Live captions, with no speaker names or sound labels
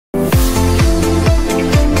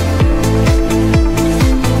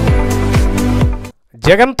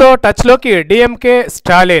జగన్తో టచ్లోకి డీఎంకే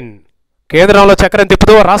స్టాలిన్. కేంద్రంలో చక్రం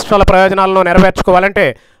తిప్పుతూ రాష్ట్రాల ప్రయోజనాలను నెరవేర్చుకోవాలంటే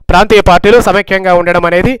ప్రాంతీయ పార్టీలు సమైక్యంగా ఉండడం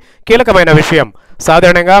అనేది కీలకమైన విషయం.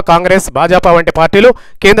 సాధారణంగా కాంగ్రెస్, భాజపా వంటి పార్టీలు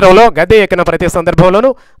కేంద్రంలో గద్దె ఎక్కిన ప్రతి సందర్భంలోనూ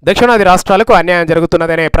దక్షిణాది రాష్ట్రాలకు అన్యాయం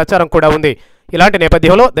జరుగుతున్నదనే ప్రచారం కూడా ఉంది. ఇలాంటి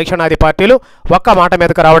నేపథ్యంలో దక్షిణాది పార్టీలు ఒక్క మాట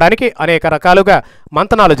మీదకు రావడానికి అనేక రకాలుగా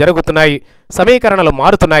మంతనాలు జరుగుతున్నాయి, సమీకరణలు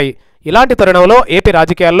మారుతున్నాయి. ఇలాంటి తరుణంలో ఏపీ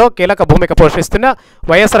రాజకీయాల్లో కీలక భూమిక పోషిస్తున్న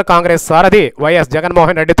వైఎస్ఆర్ కాంగ్రెస్ సారథి వైఎస్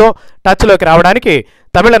జగన్మోహన్ రెడ్డితో టచ్లోకి రావడానికి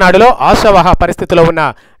తమిళనాడులో ఆశావహ పరిస్థితిలో ఉన్న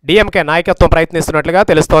డీఎంకే నాయకత్వం ప్రయత్నిస్తున్నట్లుగా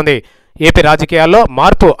తెలుస్తోంది. ఏపీ రాజకీయాల్లో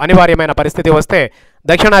మార్పు అనివార్యమైన పరిస్థితి వస్తే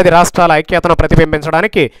దక్షిణాది రాష్ట్రాల ఐక్యతను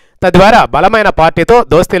ప్రతిబింబించడానికి, తద్వారా బలమైన పార్టీతో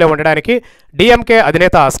దోస్తీలో ఉండడానికి డీఎంకే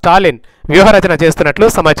అధినేత స్టాలిన్ వ్యూహరచన చేస్తున్నట్లు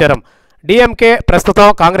సమాచారం. డీఎంకే ప్రస్తుతం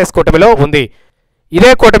కాంగ్రెస్ కూటమిలో ఉంది.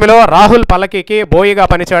 ఇదే కూటమిలో రాహుల్ పల్లకీకి బోయిగా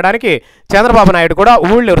పనిచేయడానికి చంద్రబాబు నాయుడు కూడా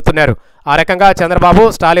ఊళ్ళెరుతున్నారు. ఆ రకంగా చంద్రబాబు,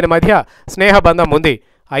 స్టాలిన్ మధ్య స్నేహబంధం ఉంది.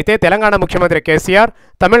 అయితే తెలంగాణ ముఖ్యమంత్రి కేసీఆర్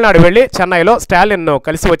తమిళనాడు వెళ్లి చెన్నైలో స్టాలిన్ను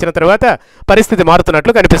కలిసి వచ్చిన తరువాత పరిస్థితి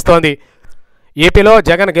మారుతున్నట్లు కనిపిస్తోంది. ఏపీలో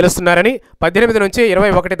జగన్ గెలుస్తున్నారని, 18 నుంచి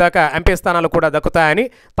 21 దాకా ఎంపీ స్థానాలు కూడా దక్కుతాయని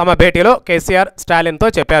తమ భేటీలో కేసీఆర్ స్టాలిన్తో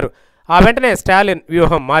చెప్పారు. ఆ వెంటనే స్టాలిన్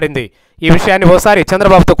వ్యూహం మారింది. ఈ విషయాన్ని ఓసారి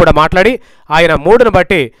చంద్రబాబుతో కూడా మాట్లాడి ఆయన మూడును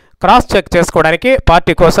బట్టి క్రాస్ చెక్ చేసుకోవడానికి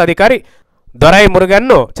పార్టీ కోశాధికారి దొరై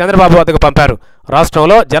మురుగన్ను చంద్రబాబు వద్దకు పంపారు.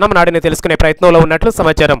 రాష్ట్రంలో జనం నాడిని తెలుసుకునే ప్రయత్నంలో ఉన్నట్లు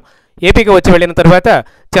సమాచారం. ఏపీకి వచ్చి వెళ్లిన తరువాత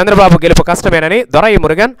చంద్రబాబు గెలుపు కష్టమేనని దొరై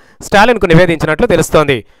మురుగన్ స్టాలిన్కు నివేదించినట్లు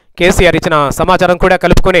తెలుస్తోంది. కేసీఆర్ ఇచ్చిన సమాచారం కూడా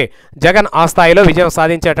కలుపుకుని జగన్ ఆ స్థాయిలో విజయం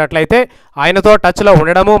సాధించేటట్లయితే ఆయనతో టచ్లో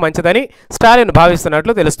ఉండడమూ మంచిదని స్టాలిన్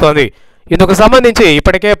భావిస్తున్నట్లు తెలుస్తోంది. ఇందుకు సంబంధించి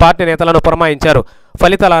ఇప్పటికే పార్టీ నేతలను పురమాయించారు.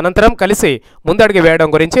 ఫలితాల అనంతరం కలిసి ముందడుగు వేయడం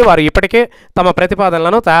గురించి వారు ఇప్పటికే తమ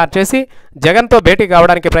ప్రతిపాదనలను తయారు చేసి జగన్తో భేటీ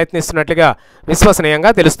కావడానికి ప్రయత్నిస్తున్నట్లుగా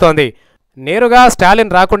విశ్వసనీయంగా తెలుస్తోంది. నేరుగా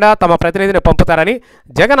స్టాలిన్ రాకుండా తమ ప్రతినిధిని పంపుతారని,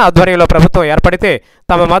 జగన్ ఆధ్వర్యంలో ప్రభుత్వం ఏర్పడితే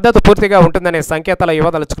తమ మద్దతు పూర్తిగా ఉంటుందనే సంకేతాలు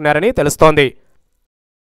ఇవ్వదలుచుకున్నారని తెలుస్తోంది.